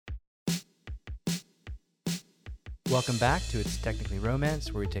Welcome back to It's Technically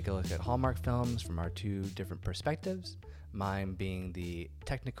Romance, where we take a look at Hallmark films from our two different perspectives. Mine being the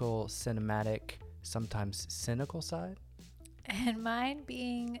technical, cinematic, sometimes cynical side. And mine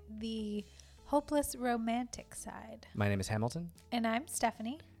being the hopeless romantic side. My name is Hamilton. And I'm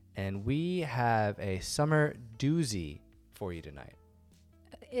Stephanie. And we have a summer doozy for you tonight.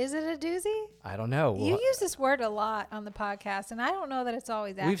 Is it a doozy? I don't know. You use this word a lot on the podcast, and I don't know that it's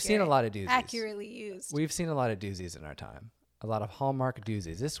always accurate. We've seen a lot of doozies. Accurately used. We've seen a lot of doozies in our time. A lot of Hallmark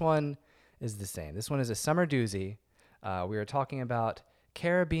doozies. This one is the same. This one is a summer doozy. We are talking about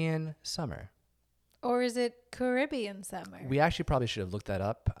Caribbean summer. Or is it Caribbean summer? We actually probably should have looked that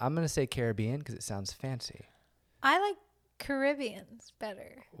up. I'm going to say Caribbean because it sounds fancy. I like Caribbeans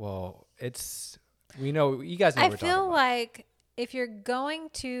better. Well, we know, you guys know what we're talking about. I feel like if you're going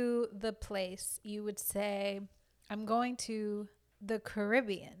to the place, you would say, I'm going to the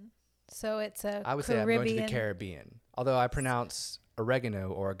Caribbean. So it's a I would say I'm going to the Caribbean. Although I pronounce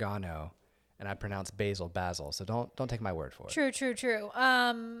oregano oregano, and I pronounce basil. So don't take my word for it. True.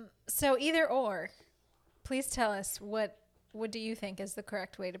 So either or, please tell us what do you think is the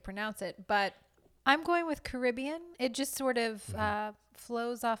correct way to pronounce it? But I'm going with Caribbean. It just sort of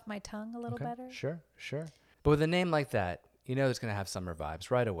flows off my tongue a little better. Sure. But with a name like that, you know it's going to have summer vibes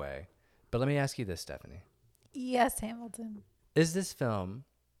right away. But let me ask you this, Stephanie. Yes, Hamilton. Is this film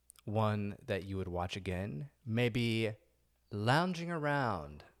one that you would watch again? Maybe lounging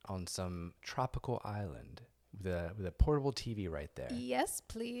around on some tropical island with a portable TV right there? Yes,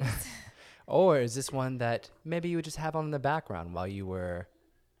 please. Or is this one that maybe you would just have on in the background while you were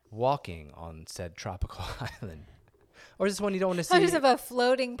walking on said tropical island? Or is this one you don't want to see? I just have a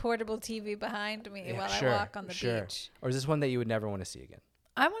floating portable TV behind me while I walk on the beach. Or is this one that you would never want to see again?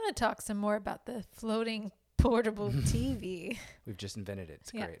 I want to talk some more about the floating portable TV. We've just invented it.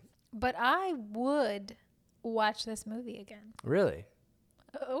 It's great. But I would watch this movie again. Really?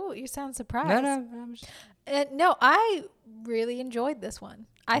 Oh, you sound surprised. No. No, I really enjoyed this one.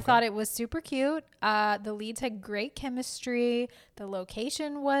 I thought it was super cute. The leads had great chemistry. The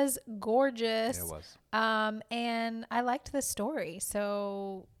location was gorgeous. Yeah, it was. And I liked the story.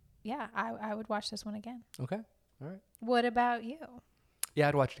 So, yeah, I would watch this one again. Okay. All right. What about you? Yeah,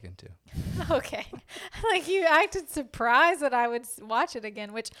 I'd watch it again, too. Okay. Like you acted surprised that I would watch it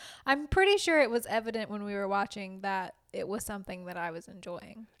again, which I'm pretty sure it was evident when we were watching that it was something that I was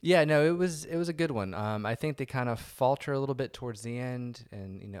enjoying. Yeah, no, it was a good one. I think they kind of falter a little bit towards the end,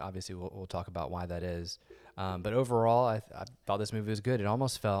 and obviously we'll talk about why that is. But overall, I thought this movie was good. It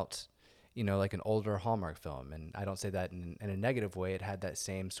almost felt, like an older Hallmark film, and I don't say that in a negative way. It had that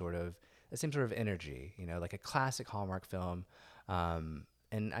same sort of energy, like a classic Hallmark film. And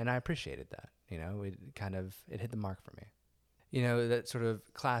I appreciated that, it hit the mark for me. That sort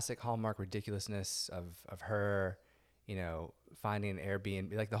of classic Hallmark ridiculousness of her, finding an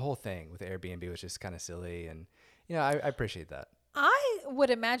Airbnb, like the whole thing with the Airbnb was just kind of silly. And, I appreciate that. I would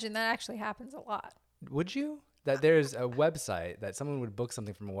imagine that actually happens a lot. Would you? That there's a website that someone would book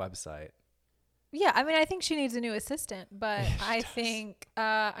something from a website. Yeah. I mean, I think she needs a new assistant, but I think,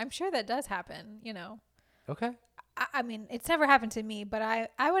 I'm sure that does happen, Okay. I mean, it's never happened to me, but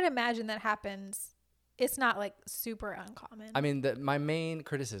I would imagine that happens. It's not like super uncommon. I mean, my main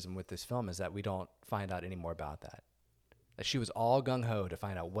criticism with this film is that we don't find out any more about that. That she was all gung-ho to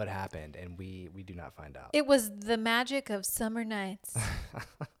find out what happened, and we do not find out. It was the magic of summer nights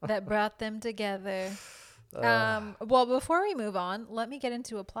that brought them together. Well, before we move on, let me get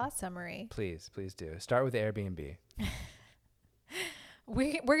into a plot summary. Please do. Start with the Airbnb.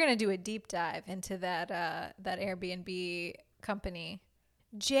 We're going to do a deep dive into that Airbnb company.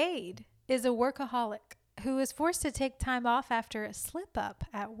 Jade is a workaholic who is forced to take time off after a slip up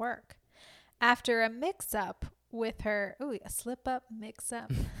at work. After a mix up with her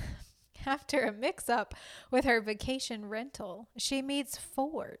vacation rental, she meets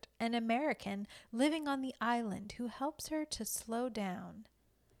Ford, an American living on the island who helps her to slow down,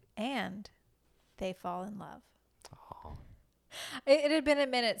 and they fall in love. It had been a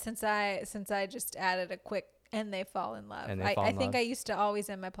minute since I just added a quick "and they fall in love." I think I used to always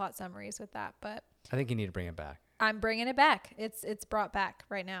end my plot summaries with that, but I think you need to bring it back. I'm bringing it back. It's brought back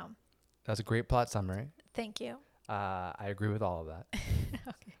right now. That's a great plot summary. Thank you. I agree with all of that.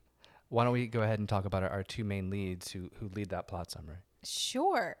 Okay. Why don't we go ahead and talk about our two main leads who lead that plot summary?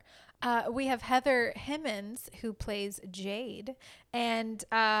 Sure. We have Heather Hemmons, who plays Jade, and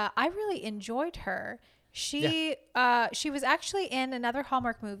I really enjoyed her. She was actually in another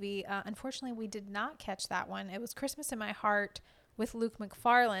Hallmark movie. Unfortunately, we did not catch that one. It was Christmas in My Heart with Luke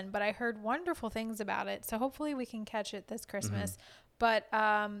McFarlane, but I heard wonderful things about it. So hopefully we can catch it this Christmas. But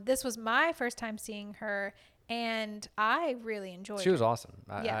this was my first time seeing her, and I really enjoyed She was her. awesome.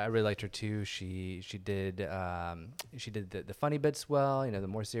 Yeah. I really liked her too. She did the funny bits well, the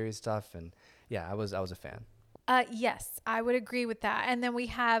more serious stuff, and yeah, I was a fan. Yes, I would agree with that. And then we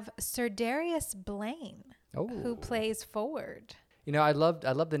have Sir Darius Blaine, who Oh, plays Ford. I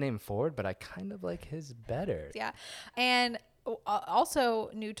loved the name Ford, but I kind of like his better. Yeah, and also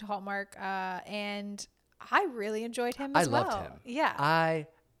new to Hallmark, and I really enjoyed him as well. I loved him. Yeah, I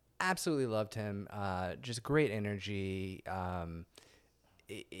absolutely loved him. Just great energy.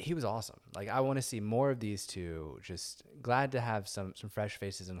 He was awesome. Like, I want to see more of these two. Just glad to have some fresh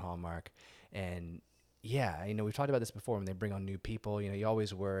faces in Hallmark. And yeah, we've talked about this before when they bring on new people. You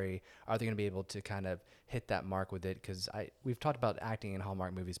always worry, are they going to be able to kind of hit that mark with it? Because we've talked about acting in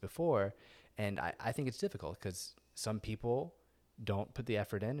Hallmark movies before, and I think it's difficult because some people don't put the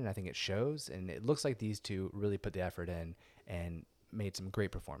effort in, and I think it shows. And it looks like these two really put the effort in and made some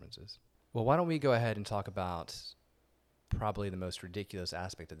great performances. Well, why don't we go ahead and talk about probably the most ridiculous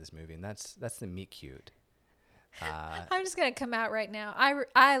aspect of this movie, and that's the meet cute. I'm just gonna come out right now.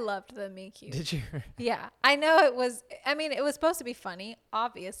 I loved the meet cute. Did you? Yeah, I know it was. I mean, it was supposed to be funny,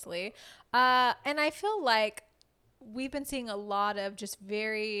 obviously, and I feel like we've been seeing a lot of just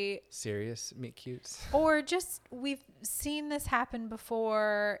very Serious meet cutes? or just we've seen this happen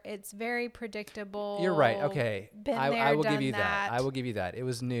before. It's very predictable. You're right. Okay. Been I there, will give done you that. that. I will give you that. It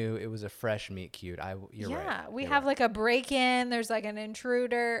was new. It was a fresh meet cute. You're right. Yeah, we You're have right. like a break-in. There's like an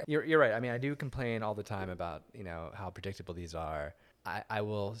intruder. You're right. I mean, I do complain all the time about, how predictable these are. I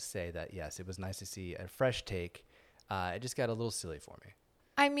will say that, yes, it was nice to see a fresh take. It just got a little silly for me.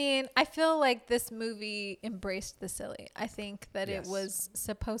 I mean, I feel like this movie embraced the silly. I think that Yes. it was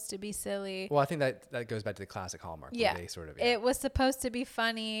supposed to be silly. Well, I think that goes back to the classic Hallmark. Yeah, Where they sort of, it was supposed to be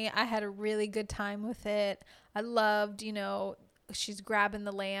funny. I had a really good time with it. I loved, she's grabbing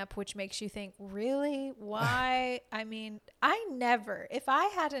the lamp, which makes you think, really? Why? I mean, if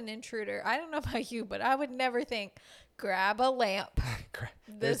I had an intruder, I don't know about you, but I would never think, grab a lamp.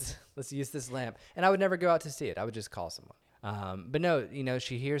 Let's use this lamp. And I would never go out to see it. I would just call someone. But no,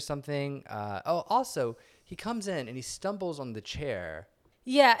 she hears something. Also, he comes in and he stumbles on the chair.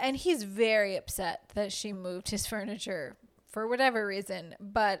 Yeah, and he's very upset that she moved his furniture for whatever reason.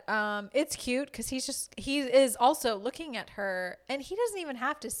 But it's cute because he is also looking at her, and he doesn't even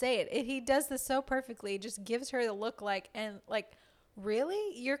have to say it. He does this so perfectly. Just gives her the look like,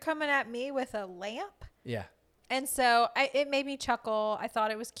 really? You're coming at me with a lamp? Yeah. And so it made me chuckle. I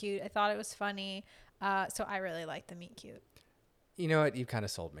thought it was cute. I thought it was funny. So I really liked the meet cute. You know what? You kind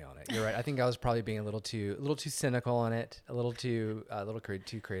of sold me on it. You're right. I think I was probably being a little too cynical on it, a little too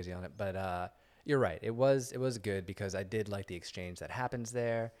crazy on it. But you're right. It was good because I did like the exchange that happens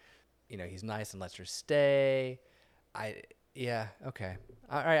there. He's nice and lets her stay. Yeah. Okay.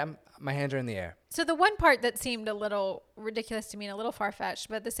 All right. My hands are in the air. So the one part that seemed a little ridiculous to me and a little far-fetched,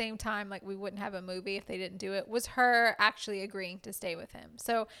 but at the same time, like we wouldn't have a movie if they didn't do it, was her actually agreeing to stay with him.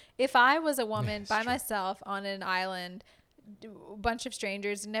 So if I was a woman by myself on an island, a bunch of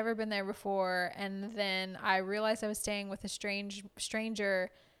strangers, never been there before, and then I realized I was staying with a stranger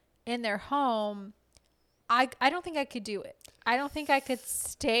in their home, I don't think I could do it. I don't think I could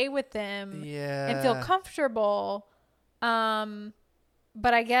stay with them and feel comfortable.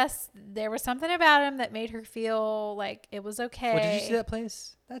 But I guess there was something about him that made her feel like it was okay. Well, did you see that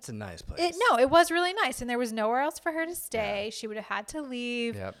place? That's a nice place. It was really nice, and there was nowhere else for her to stay. Yeah. She would have had to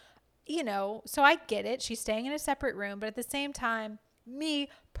leave. Yep. So I get it. She's staying in a separate room, but at the same time, me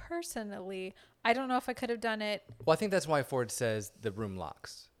personally, I don't know if I could have done it. Well, I think that's why Ford says the room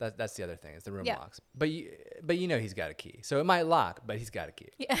locks. That's the other thing. Is the room locks. But he's got a key, so it might lock, but he's got a key.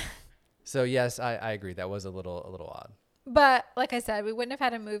 Yeah. So yes, I agree. That was a little odd. But like I said, we wouldn't have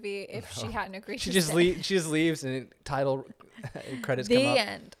had a movie if she hadn't agreed. She just leaves, and title credits come up. The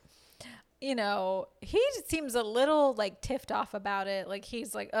end. He seems a little like tiffed off about it. Like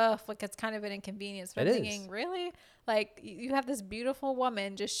he's like, like it's kind of an inconvenience. But I'm thinking, really? Like you have this beautiful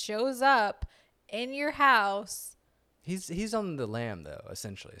woman just shows up in your house. He's on the lam though,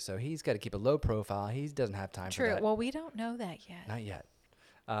 essentially. So he's got to keep a low profile. He doesn't have time for that. True. Well, we don't know that yet. Not yet.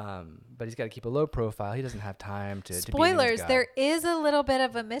 But he's got to keep a low profile. He doesn't have time to. Spoilers: there is a little bit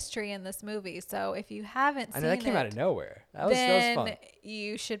of a mystery in this movie. So if you haven't seen it, that came out of nowhere. That was fun.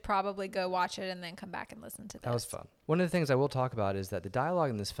 You should probably go watch it and then come back and listen to this. That was fun. One of the things I will talk about is that the dialogue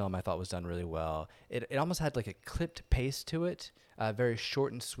in this film I thought was done really well. It almost had like a clipped pace to it, very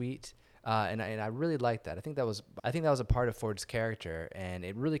short and sweet. And I really liked that. I think that was a part of Ford's character, and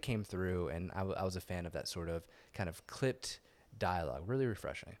it really came through. And I was a fan of that sort of kind of clipped dialogue. Really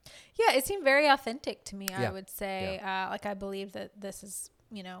refreshing. Yeah, it seemed very authentic to me. Yeah. I would say, like I believe that this is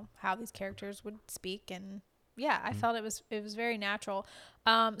how these characters would speak, and I felt it was very natural.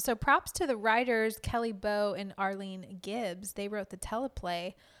 So props to the writers, Kelly Bow and Arlene Gibbs. They wrote the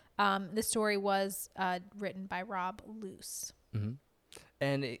teleplay. The story was written by Rob Luce. Mm-hmm.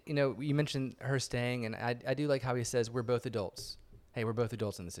 And, you mentioned her staying, and I do like how he says, we're both adults. Hey, we're both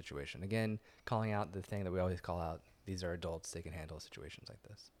adults in the situation. Again, calling out the thing that we always call out. These are adults. They can handle situations like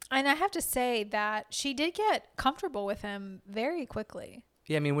this. And I have to say that she did get comfortable with him very quickly.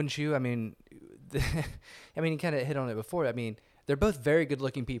 Yeah, I mean, wouldn't you? I mean, you kind of hit on it before. I mean, they're both very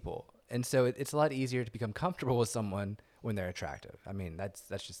good-looking people. And so it's a lot easier to become comfortable with someone when they're attractive. I mean, that's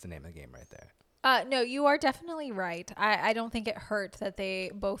just the name of the game right there. No, you are definitely right. I don't think it hurt that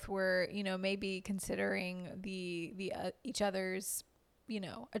they both were, maybe considering the each other's,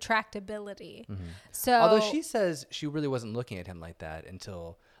 attractability. Mm-hmm. So, although she says she really wasn't looking at him like that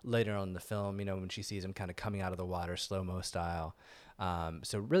until later on in the film, when she sees him kind of coming out of the water, slow-mo style.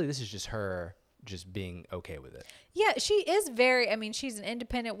 So really, this is just her just being okay with it. Yeah, she is she's an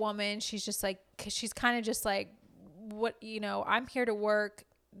independent woman. She's just like, she's kind of just like, what, I'm here to work.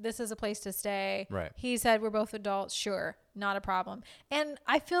 This is a place to stay. Right. He said, we're both adults. Sure. Not a problem. And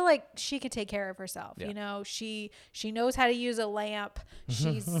I feel like she could take care of herself. Yeah. She knows how to use a lamp.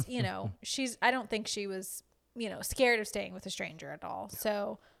 She's, I don't think she was, scared of staying with a stranger at all.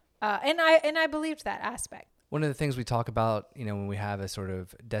 So, and I believed that aspect. One of the things we talk about, when we have a sort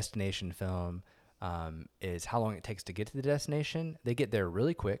of destination film, is how long it takes to get to the destination. They get there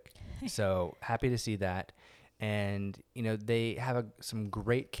really quick. So happy to see that. And, they have some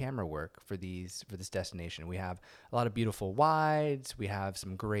great camera work for this destination. We have a lot of beautiful wides. We have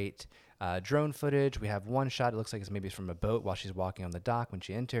some great drone footage. We have one shot. It looks like it's maybe from a boat while she's walking on the dock when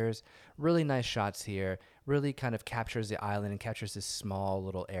she enters. Really nice shots here. Really kind of captures the island and captures this small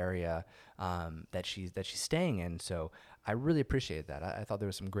little area that she's staying in. So I really appreciate that. I thought there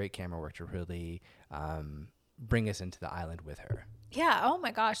was some great camera work to really bring us into the island with her. Yeah. Oh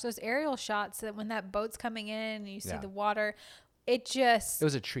my gosh. Those aerial shots that when that boat's coming in and you see the water, it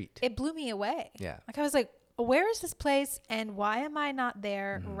was a treat. It blew me away. Yeah. Like I was like, where is this place and why am I not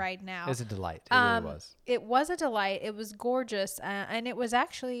there right now? It was a delight. It really was. It was a delight. It was gorgeous. And it was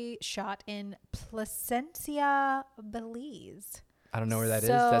actually shot in Placencia, Belize. I don't know where that is.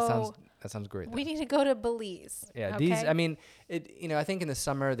 That sounds great. We need to go to Belize. Yeah. Okay? I think in the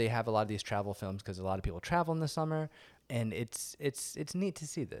summer they have a lot of these travel films because a lot of people travel in the summer. And it's neat to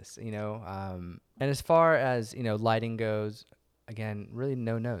see this, And as far as, lighting goes, again, really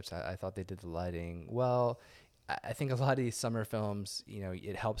no notes. I thought they did the lighting well. I think a lot of these summer films,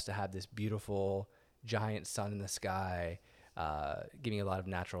 it helps to have this beautiful giant sun in the sky, giving a lot of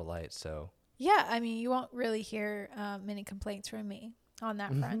natural light. So yeah, you won't really hear many complaints from me on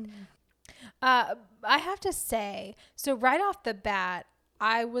that front. I have to say, so right off the bat,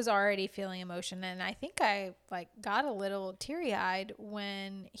 I was already feeling emotion, and I think I got a little teary-eyed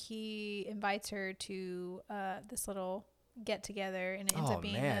when he invites her to this little get-together, and it ends up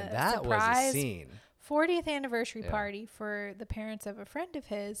being a surprise was a scene. 40th anniversary party for the parents of a friend of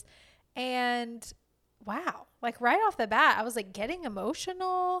his. And wow, right off the bat, I was getting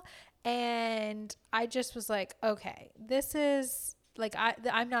emotional, and I just was like, okay, this is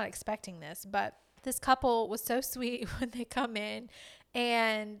I'm not expecting this, but this couple was so sweet when they come in.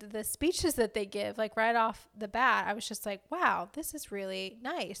 And the speeches that they give, right off the bat, I was just like, wow, this is really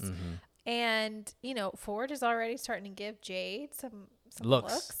nice. Mm-hmm. And, Ford is already starting to give Jade some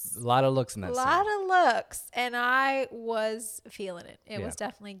looks. A lot of looks in that scene. A lot of looks. And I was feeling it. It was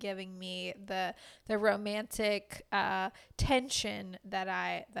definitely giving me the romantic tension that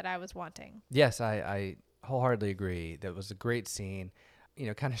I was wanting. Yes, I wholeheartedly agree. That was a great scene.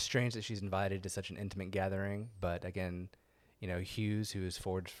 Kind of strange that she's invited to such an intimate gathering. But again, Hughes, who is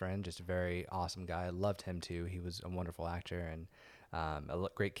Ford's friend, just a very awesome guy. I loved him too. He was a wonderful actor and a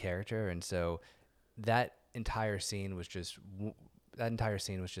great character. And so that entire scene was just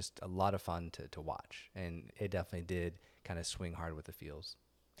a lot of fun to watch. And it definitely did kind of swing hard with the feels.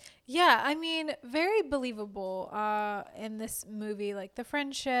 Yeah, very believable in this movie, the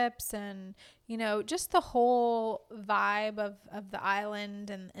friendships and, just the whole vibe of the island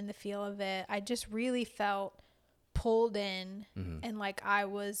and the feel of it. I just really felt pulled in and I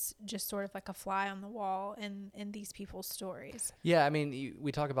was just sort of like a fly on the wall in these people's stories. Yeah,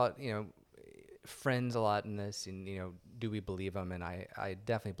 we talk about, friends a lot in this and, do we believe them? And I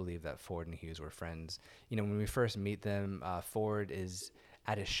definitely believe that Ford and Hughes were friends. When we first meet them, Ford is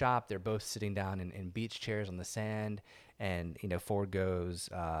at his shop. They're both sitting down in beach chairs on the sand. And, Ford goes,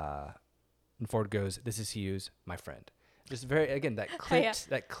 this is Hughes, my friend. Just very, again,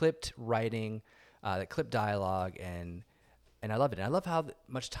 that clipped writing, that clip dialogue, and And I love it. And I love how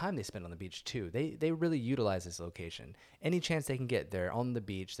much time they spend on the beach too. They really utilize this location. Any chance they can get, they're on the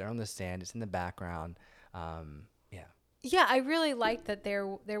beach, they're on the sand, it's in the background. Yeah. Yeah, I really liked that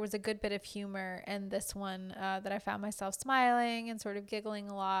there was a good bit of humor in this one, that I found myself smiling and sort of giggling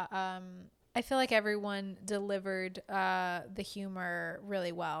a lot. I feel like everyone delivered the humor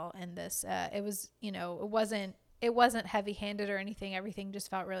really well in this. It was, it wasn't heavy-handed or anything. Everything just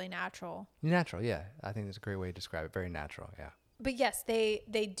felt really natural. Natural, yeah. I think that's a great way to describe it. Very natural, yeah. But yes,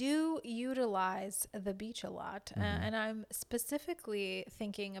 they do utilize the beach a lot. And I'm specifically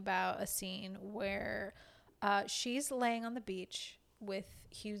thinking about a scene where she's laying on the beach with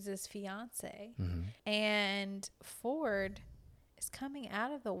Hughes's fiance, and Ford is coming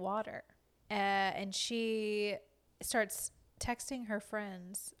out of the water, and she starts texting her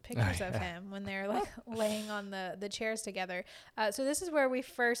friends pictures of him when they're like laying on the chairs together. So this is where we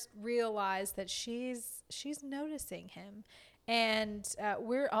first realize that she's noticing him. And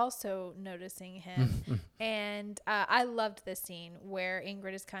we're also noticing him. And I loved this scene where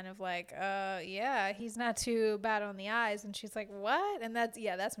Ingrid is kind of like, yeah, he's not too bad on the eyes. And she's like, what? And that's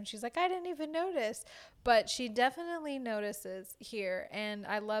when she's like, I didn't even notice. But she definitely notices here. And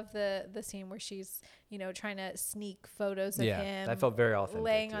I love the scene where she's, trying to sneak photos of him. That felt very authentic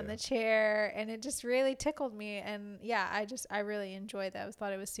laying on the chair. And it just really tickled me. And yeah, I really enjoyed that. I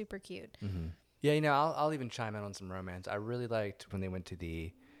thought it was super cute. Yeah, I'll even chime in on some romance. I really liked when they went to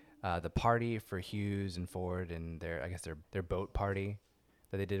the party for Hughes and Ford and their boat party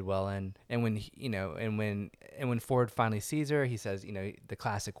that they did well in. And when Ford finally sees her, he says, the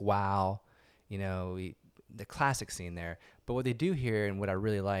classic wow, the classic scene there. But what they do here and what I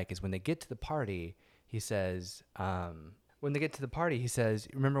really like is when they get to the party, he says, remember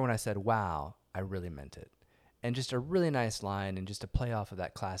when I said wow, I really meant it. And just a really nice line and just a play off of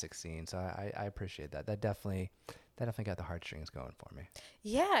that classic scene. So I appreciate that. That definitely got the heartstrings going for me.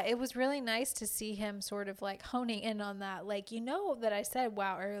 Yeah, it was really nice to see him sort of like honing in on that. Like, that I said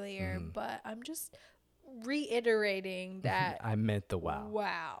wow earlier, but I'm just reiterating that. I meant the wow.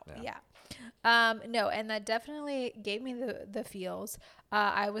 Wow. Yeah. No, and that definitely gave me the feels.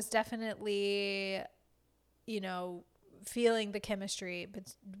 I was definitely, feeling the chemistry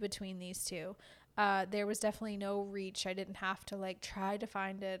between these two. There was definitely no reach. I didn't have to like try to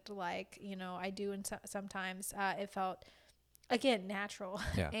find it like, I do. And sometimes, it felt again, natural.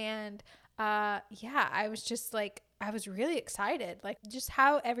 Yeah. And, I was just like, I was really excited, like just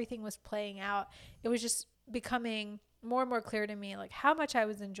how everything was playing out. It was just becoming more and more clear to me, like how much I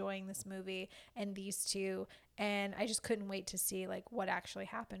was enjoying this movie and these two. And I just couldn't wait to see like what actually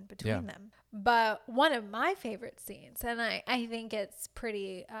happened between them. But one of my favorite scenes, and I think it's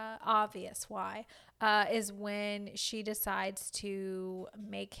pretty obvious why, is when she decides to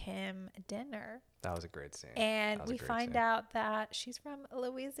make him dinner. That was a great scene. And we find out that she's from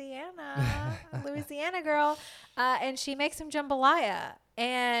Louisiana, Louisiana girl, and she makes him jambalaya.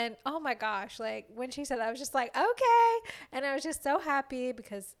 And oh my gosh, like when she said that, I was just like, okay. And I was just so happy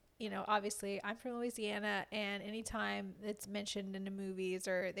because, obviously I'm from Louisiana, and anytime it's mentioned in the movies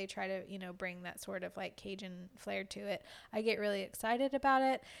or they try to, bring that sort of like Cajun flair to it, I get really excited about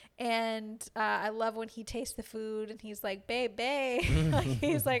it. And I love when he tastes the food and he's like, babe, like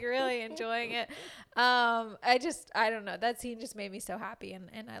he's like really enjoying it. I don't know. That scene just made me so happy,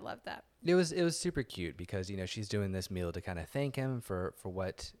 and I love that. It was super cute because, she's doing this meal to kind of thank him for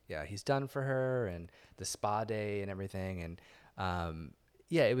what he's done for her and the spa day and everything. And,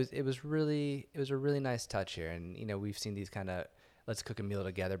 it was a really nice touch here. And, we've seen these kind of, let's cook a meal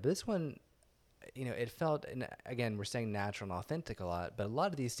together, but this one, it felt, and again, we're saying natural and authentic a lot, but a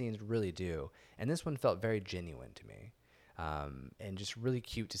lot of these scenes really do. And this one felt very genuine to me. And just really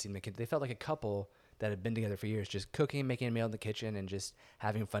cute to see them. They felt like a couple that had been together for years, just cooking, making a meal in the kitchen and just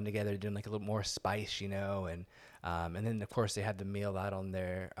having fun together, doing like a little more spice, and then of course they had the meal out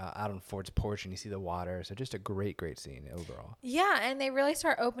on Ford's porch and you see the water. So just a great scene overall. Yeah. And they really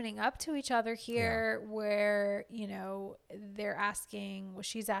start opening up to each other here where,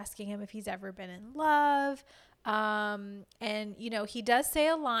 she's asking him if he's ever been in love. And he does say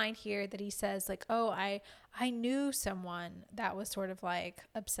a line here that he says like, oh, I knew someone that was sort of like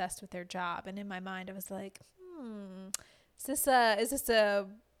obsessed with their job. And in my mind, I was like, is this a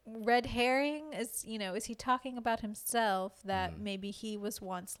red herring? Is he talking about himself that maybe he was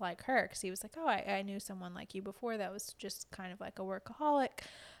once like her? Cause he was like, oh, I knew someone like you before that was just kind of like a workaholic.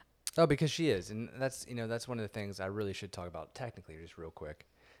 Oh, because she is. And that's one of the things I really should talk about technically just real quick.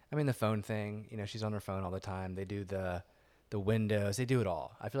 I mean, the phone thing, she's on her phone all the time. They do the windows, they do it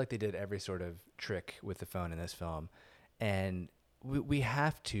all. I feel like they did every sort of trick with the phone in this film. And we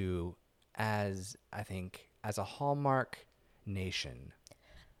have to, as a Hallmark nation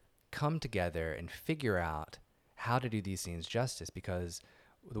come together and figure out how to do these scenes justice, because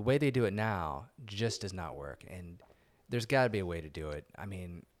the way they do it now just does not work. And there's got to be a way to do it. I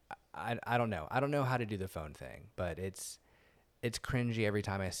mean, I don't know. I don't know how to do the phone thing, but it's cringy every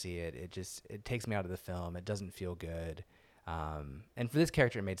time I see it. It takes me out of the film. It doesn't feel good. And for this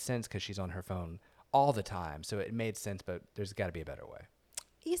character, it made sense because she's on her phone all the time. So it made sense, but there's got to be a better way.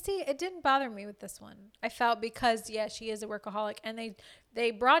 You see, it didn't bother me with this one. I felt because, yeah, she is a workaholic, and they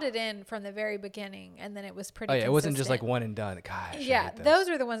brought it in from the very beginning, and then it was pretty It wasn't just like consistent. one and done. Gosh, Yeah, those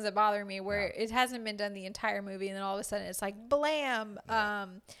are the ones that bother me, where it hasn't been done the entire movie, and then all of a sudden it's like blam. Yeah.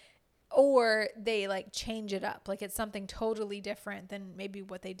 Or they like change it up, like it's something totally different than maybe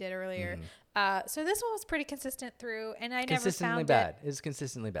what they did earlier. So this one was pretty consistent through, and I never found bad. It's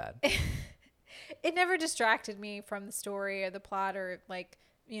consistently bad. it never distracted me from the story or the plot or like,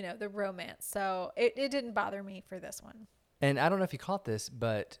 you know, the romance. So it didn't bother me for this one. And I don't know if you caught this,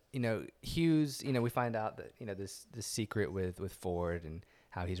 but, you know, Hughes, you know, we find out that, you know, this secret with Ford and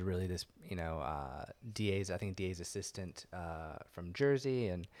how he's really this, you know, DA's assistant from Jersey.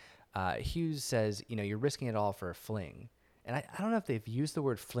 And Hughes says, you know, you're risking it all for a fling. And I don't know if they've used the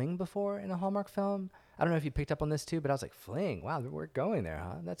word fling before in a Hallmark film. I don't know if you picked up on this too, but I was like, fling? Wow, we're going there,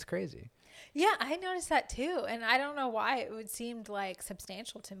 huh? That's crazy. Yeah, I noticed that too. And I don't know why it would seemed like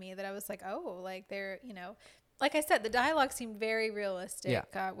substantial to me that I was like, oh, like they're, you know, like I said, the dialogue seemed very realistic,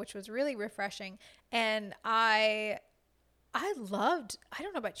 which was really refreshing. And I loved, I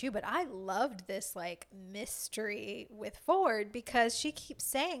don't know about you, but I loved this like mystery with Ford, because she keeps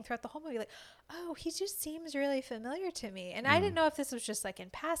saying throughout the whole movie, like, oh, he just seems really familiar to me. And I didn't know if this was just like in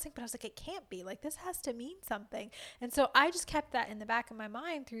passing, but I was like, it can't be, like, this has to mean something. And so I just kept that in the back of my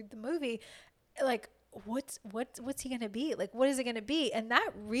mind through the movie. Like, what's he going to be? Like, what is it going to be? And that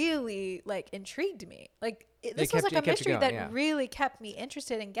really like intrigued me. Like this was like a mystery that really kept me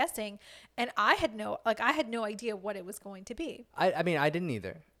interested in guessing. And I had no idea what it was going to be. I mean, I didn't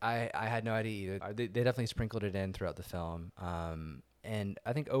either. I had no idea either. They definitely sprinkled it in throughout the film. And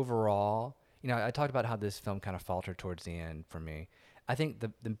I think overall, you know, I talked about how this film kind of faltered towards the end for me. I think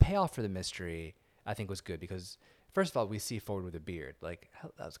the payoff for the mystery, I think, was good because, first of all, we see Ford with a beard. Like,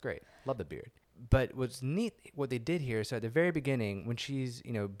 that was great. Love the beard. But what's neat, what they did here, so at the very beginning, when she's,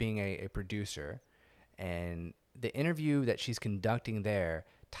 you know, being a producer, and the interview that she's conducting there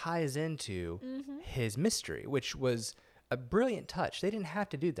ties into his mystery, which was a brilliant touch. They didn't have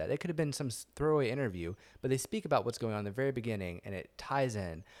to do that. It could have been some throwaway interview, but they speak about what's going on in the very beginning, and it ties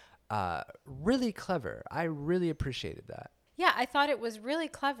in. Really clever. I really appreciated that. Yeah, I thought it was really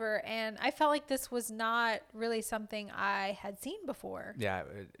clever, and I felt like this was not really something I had seen before. Yeah,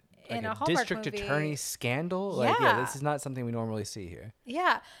 like in a Hallmark district movie. Attorney scandal. Like, yeah, this is not something we normally see here.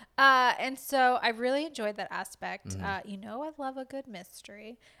 Yeah, and so I really enjoyed that aspect. You know, I love a good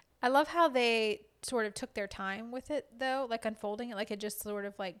mystery. I love how they sort of took their time with it, though, like unfolding it, like it just sort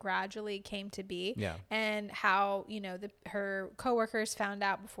of like gradually came to be. Yeah. And how, you know, her coworkers found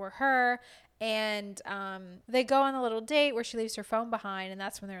out before her, and they go on a little date where she leaves her phone behind, and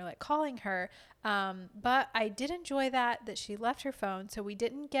that's when they're like calling her. But I did enjoy that she left her phone, so we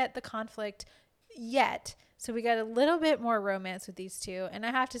didn't get the conflict yet. So we got a little bit more romance with these two. And I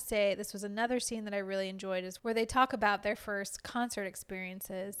have to say, this was another scene that I really enjoyed, is where they talk about their first concert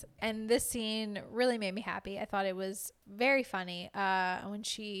experiences. And this scene really made me happy. I thought it was very funny when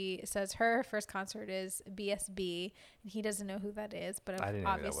she says her first concert is BSB, and he doesn't know who that is. But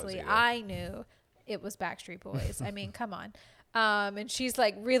obviously I knew it was Backstreet Boys. I mean, come on. And she's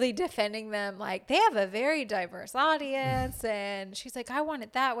like really defending them, like they have a very diverse audience, and she's like, I Want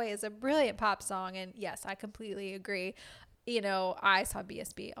It That Way is a brilliant pop song. And yes, I completely agree. You know, I saw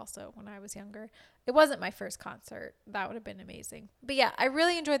BSB also when I was younger. It wasn't my first concert. That would have been amazing. But yeah, I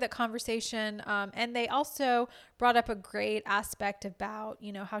really enjoyed that conversation. And they also brought up a great aspect about,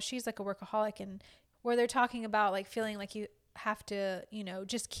 you know, how she's like a workaholic, and where they're talking about like feeling like you have to, you know,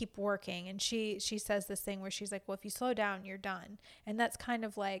 just keep working. And she says this thing where she's like, well, if you slow down, you're done. And that's kind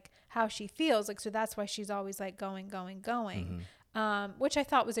of like how she feels. Like, so that's why she's always like going, which I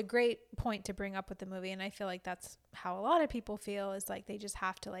thought was a great point to bring up with the movie. And I feel like that's how a lot of people feel, is like they just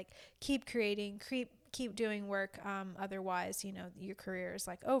have to like keep creating, keep doing work. Otherwise, you know, your career is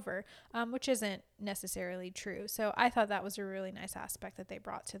like over, which isn't necessarily true. So I thought that was a really nice aspect that they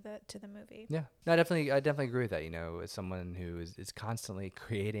brought to the movie. Yeah, no, I definitely agree with that. You know, as someone who is constantly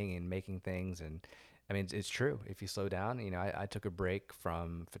creating and making things, and I mean, it's true. If you slow down, you know, I took a break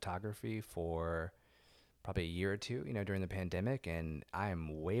from photography for probably a year or two, you know, during the pandemic, and I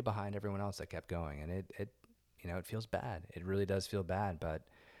am way behind everyone else that kept going, and it you know, it feels bad. It really does feel bad, but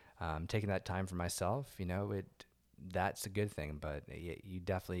taking that time for myself, you know, that's a good thing, but you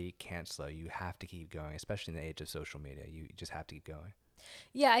definitely can't slow. You have to keep going, especially in the age of social media. You just have to keep going.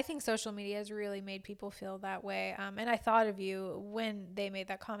 Yeah, I think social media has really made people feel that way. And I thought of you when they made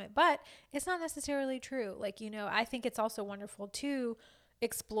that comment, but it's not necessarily true. Like, I think it's also wonderful to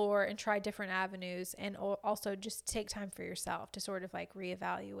explore and try different avenues, and also just take time for yourself to sort of like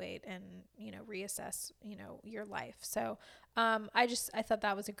reevaluate and, reassess, your life. So I thought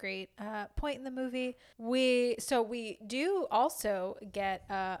that was a great point in the movie. We do also get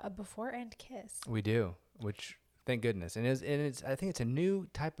a before end kiss. We do, which thank goodness. And it's I think it's a new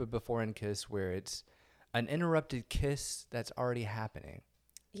type of before end kiss where it's an interrupted kiss that's already happening.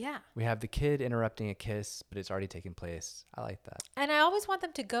 Yeah. We have the kid interrupting a kiss, but it's already taken place. I like that. And I always want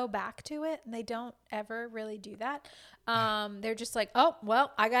them to go back to it, and they don't ever really do that. They're just like, oh,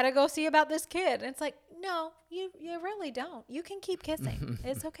 well, I got to go see about this kid. And it's like, no, you really don't. You can keep kissing.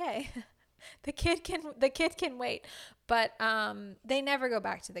 It's okay. The kid can wait. But they never go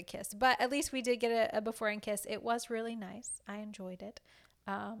back to the kiss. But at least we did get a before and kiss. It was really nice. I enjoyed it.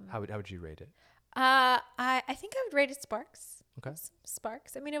 How would you rate it? I think I would rate it Sparks. Okay.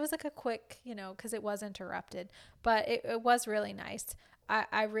 Sparks. I mean, it was like a quick, because it was interrupted, but it was really nice.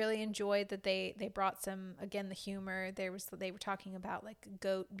 I really enjoyed that they brought some, again, the humor. They were talking about like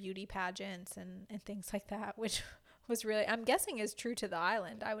goat beauty pageants and things like that, which was really, I'm guessing, is true to the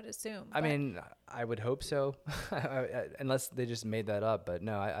island, I would assume. I mean, I would hope so, unless they just made that up. But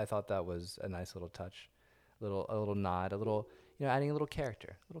no, I thought that was a nice little touch, a little nod, a little, adding a little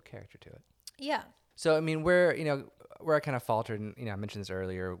character to it. Yeah. So, I mean, where I kind of faltered, and, I mentioned this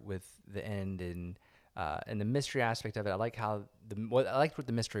earlier with the end and the mystery aspect of it. I like I liked what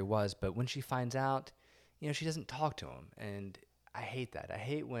the mystery was, but when she finds out, she doesn't talk to him. And I hate that. I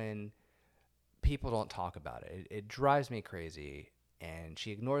hate when people don't talk about it. It drives me crazy. And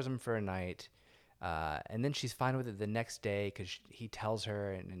she ignores him for a night. And then she's fine with it the next day because he tells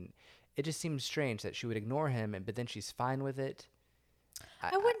her. And it just seems strange that she would ignore him, but then she's fine with it.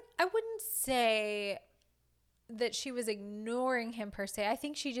 I wouldn't say that she was ignoring him per se. I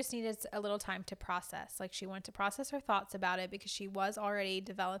think she just needed a little time to process. Like, she wanted to process her thoughts about it because she was already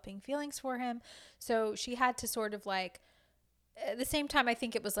developing feelings for him. So she had to sort of like, at the same time, I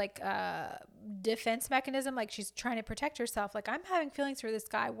think it was like a defense mechanism. Like, she's trying to protect herself. Like, I'm having feelings for this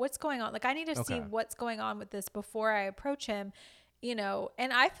guy. What's going on? Like, I need to see what's going on with this before I approach him.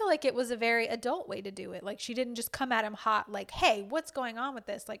 And I feel like it was a very adult way to do it. Like, she didn't just come at him hot, like, hey, what's going on with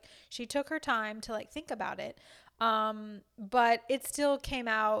this? Like, she took her time to like think about it. But it still came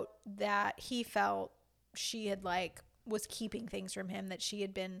out that he felt she had like was keeping things from him, that she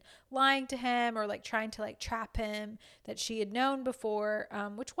had been lying to him or like trying to like trap him, that she had known before,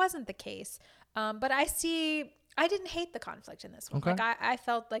 which wasn't the case. But I didn't hate the conflict in this one. Okay. Like, I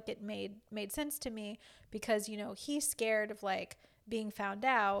felt like it made sense to me because, he's scared of like being found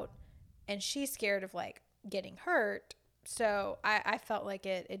out and she's scared of like getting hurt. So I felt like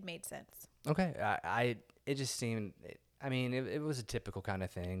it made sense. Okay. It just seemed, it was a typical kind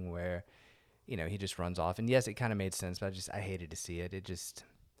of thing where, he just runs off. And yes, it kind of made sense, but I hated to see it.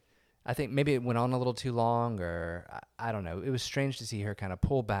 I think maybe it went on a little too long, or I don't know. It was strange to see her kind of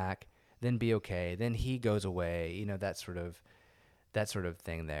pull back, then be okay. Then he goes away, that sort of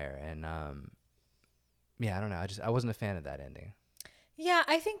thing there. And, I don't know. I wasn't a fan of that ending. Yeah,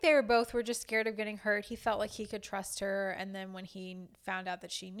 I think they were just scared of getting hurt. He felt like he could trust her. And then when he found out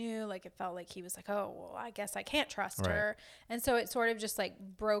that she knew, like, it felt like he was like, oh, well, I guess I can't trust her. And so it sort of just like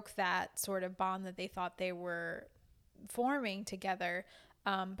broke that sort of bond that they thought they were forming together.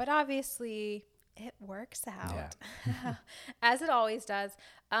 But obviously it works out, as it always does.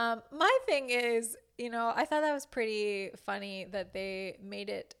 My thing is, I thought that was pretty funny that they made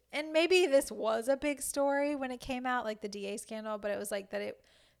it. And maybe this was a big story when it came out, like the DA scandal, but it was like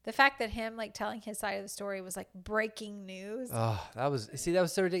the fact that him like telling his side of the story was like breaking news. Oh, that was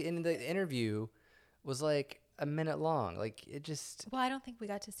so ridiculous. And the interview was like a minute long. Like, it just. Well, I don't think we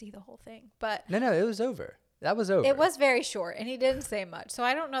got to see the whole thing, but. No, it was over. That was over. It was very short, and he didn't say much. So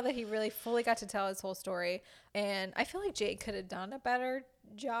I don't know that he really fully got to tell his whole story. And I feel like Jade could have done a better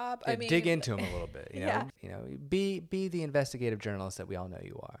job. Yeah, dig into him a little bit. Be the investigative journalist that we all know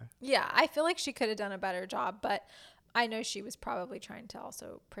you are. Yeah, I feel like she could have done a better job, but I know she was probably trying to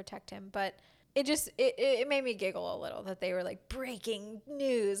also protect him. But it made me giggle a little that they were like breaking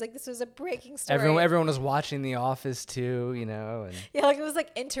news, like this was a breaking story. Everyone was watching The Office too, and yeah, like it was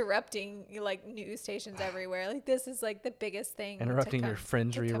like interrupting like news stations everywhere. Like, this is like the biggest thing. Interrupting your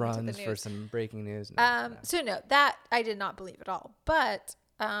Friends reruns for some breaking news. So no, that I did not believe at all. But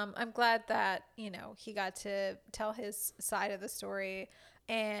I'm glad that he got to tell his side of the story,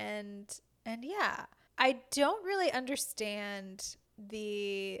 and yeah. I don't really understand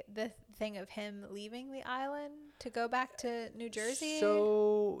the thing of him leaving the island to go back to New Jersey.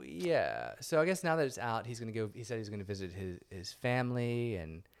 So yeah, so I guess now that it's out, he's gonna go. He said he's gonna visit his family,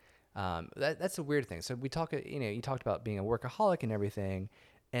 and that's a weird thing. So we talk, you talked about being a workaholic and everything,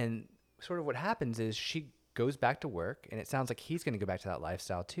 and sort of what happens is she goes back to work, and it sounds like he's gonna go back to that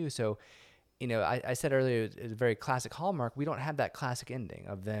lifestyle too. So. I said earlier, it's a very classic Hallmark. We don't have that classic ending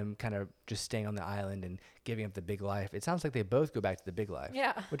of them kind of just staying on the island and giving up the big life. It sounds like they both go back to the big life.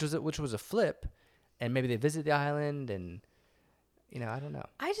 Yeah. Which was a flip, and maybe they visit the island, and I don't know.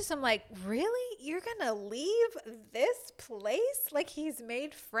 I'm like, really? You're gonna leave this place? Like he's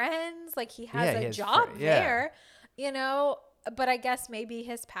made friends, like he has a job there, But I guess maybe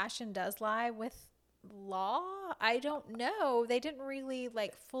his passion does lie with law. I don't know. They didn't really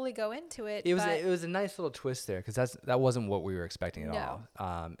fully go into it. It was a nice little twist there, because that wasn't what we were expecting at all.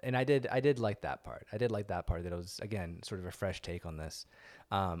 And I did like that part. I did like that part, that it was, again, sort of a fresh take on this.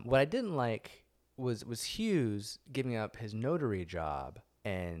 What I didn't like was Hughes giving up his notary job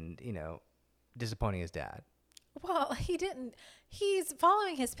and disappointing his dad. Well, he didn't. He's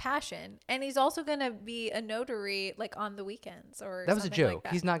following his passion, and he's also going to be a notary on the weekends or that was a something joke. like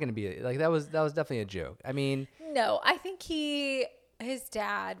that. He's not going to be that was definitely a joke. I mean, no, I think his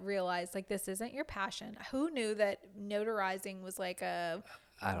dad realized this isn't your passion. Who knew that notarizing was a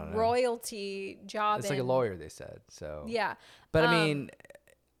I don't know. royalty job? It's like a lawyer, they said. So yeah, but I mean,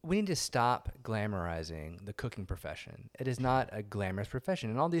 we need to stop glamorizing the cooking profession. It is not a glamorous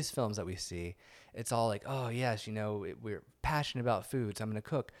profession. In all these films that we see, it's all like, oh yes, we're passionate about food, so I'm going to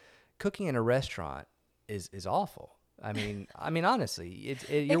cook. Cooking in a restaurant is awful. I mean, honestly,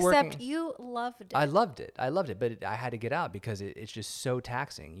 you're working. Except you loved it. I loved it, but I had to get out because it's just so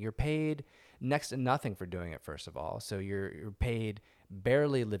taxing. You're paid next to nothing for doing it, first of all. So you're paid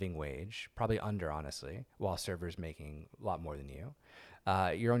barely living wage, probably under, honestly, while servers making a lot more than you.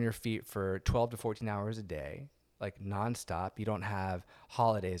 You're on your feet for 12 to 14 hours a day, nonstop. You don't have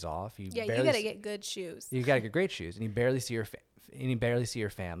holidays off. You got to get good shoes. You got to get great shoes, and you barely see your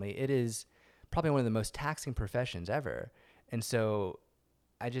family. It is probably one of the most taxing professions ever. And so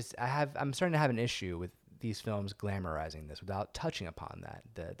I'm starting to have an issue with these films glamorizing this without touching upon that,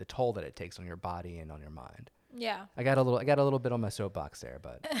 the toll that it takes on your body and on your mind. Yeah. I got a little bit on my soapbox there,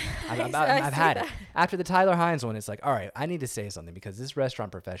 but I've had it. After the Tyler Hines one, it's like, all right, I need to say something, because this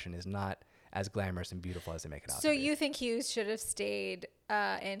restaurant profession is not as glamorous and beautiful as they make it out to be. So you think Hughes should have stayed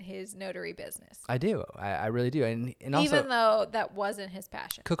in his notary business? I do. I really do. And also, even though that wasn't his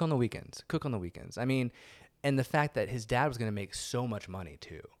passion. Cook on the weekends. I mean, and the fact that his dad was going to make so much money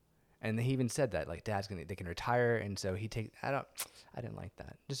too. And he even said that, they can retire, and so I didn't like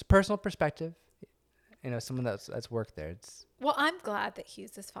that. Just a personal perspective. Someone that's worked there. Well, I'm glad that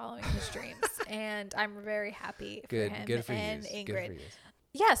Hughes is following his dreams, and I'm very happy for him good for and Hughes. Ingrid. Good for Hughes.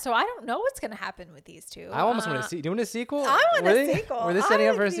 Yeah, so I don't know what's going to happen with these two. I almost want to see. Do you want a sequel? I want a sequel. Were they setting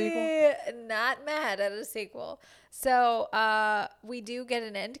up for a sequel? Not mad at a sequel. So we do get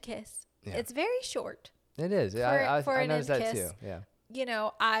an end kiss. Yeah. It's very short. It is. I noticed that too. Yeah.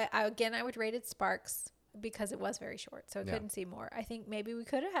 I would rate it Sparks, because it was very short, so I couldn't see more. I think maybe we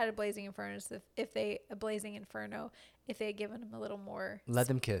could have had a Blazing Inferno if they had given him a little more. Let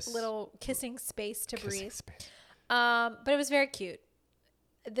them kiss. Little kissing space to breathe. But it was very cute.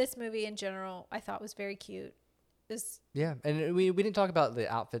 This movie in general, I thought was very cute. And we didn't talk about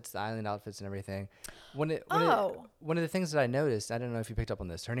the outfits, the island outfits and everything. One of the things that I noticed, I don't know if you picked up on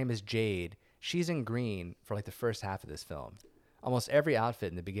this. Her name is Jade. She's in green for the first half of this film. Almost every outfit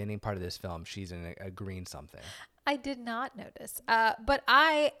in the beginning part of this film, she's in a green something. I did not notice. But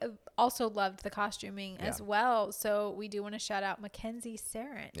I also loved the costuming as well. So we do want to shout out Mackenzie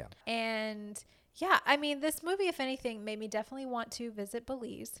Sarant. Yeah. And this movie, if anything, made me definitely want to visit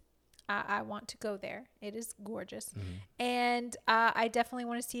Belize. I want to go there. It is gorgeous. Mm-hmm. And I definitely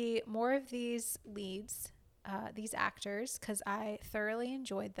want to see more of these leads, these actors, because I thoroughly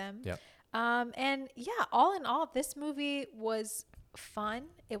enjoyed them. Yep. All in all, this movie was fun.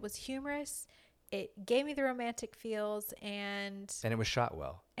 It was humorous. It gave me the romantic feels, and it was shot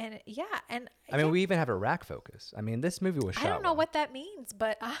well. And we even have a rack focus. I mean, this movie was shot well. I don't know what that means,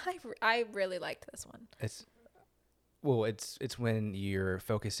 but I really liked this one. It's when you're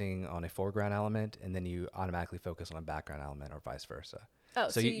focusing on a foreground element, and then you automatically focus on a background element, or vice versa. Oh,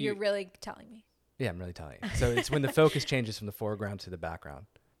 so you're really telling me? Yeah, I'm really telling you. So it's when the focus changes from the foreground to the background.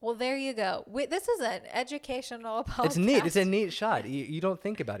 Well, there you go. This is an educational podcast. It's neat. It's a neat shot. You don't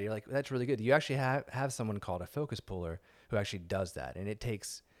think about it. You're like, that's really good. You actually have someone called a focus puller who actually does that, and it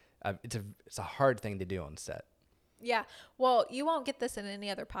takes it's a hard thing to do on set. Yeah. Well, you won't get this in any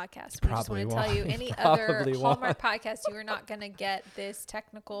other podcast. We just Probably want to tell you won't. any other Probably won't. Hallmark podcast, you are not going to get this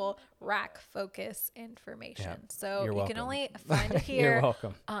technical rack focus information. Yeah. So You're you can welcome. only find it You're here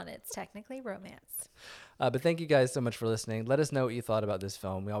welcome. on It's Technically Romance. But thank you guys so much for listening. Let us know what you thought about this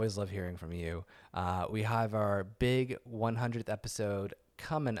film. We always love hearing from you. We have our big 100th episode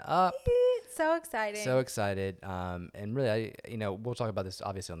coming up. So exciting. So excited. And really, we'll talk about this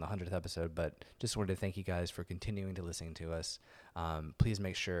obviously on the 100th episode, but just wanted to thank you guys for continuing to listen to us. Please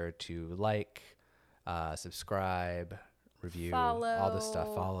make sure to like, subscribe, review, all this stuff,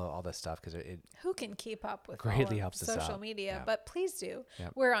 follow all this stuff, because it who can keep up with greatly all of helps us social out. media, Yeah. but please do.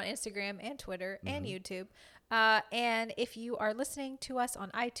 Yep. We're on Instagram and Twitter and YouTube. And if you are listening to us on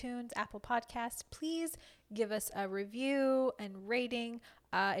iTunes, Apple Podcasts, please give us a review and rating.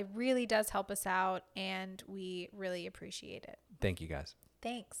 It really does help us out, and we really appreciate it. Thank you guys.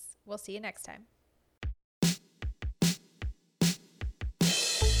 Thanks. We'll see you next time.